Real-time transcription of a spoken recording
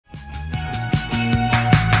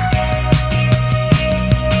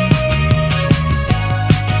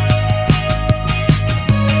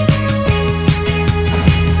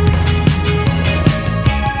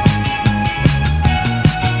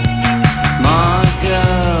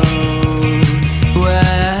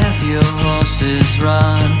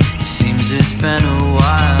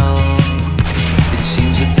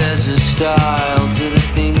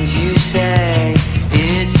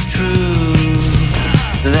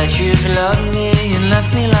that you've loved me and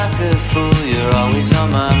left me like a fool. You're always on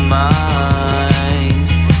my mind.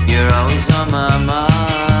 You're always on my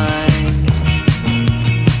mind.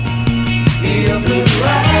 Your blue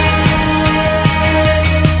eyes.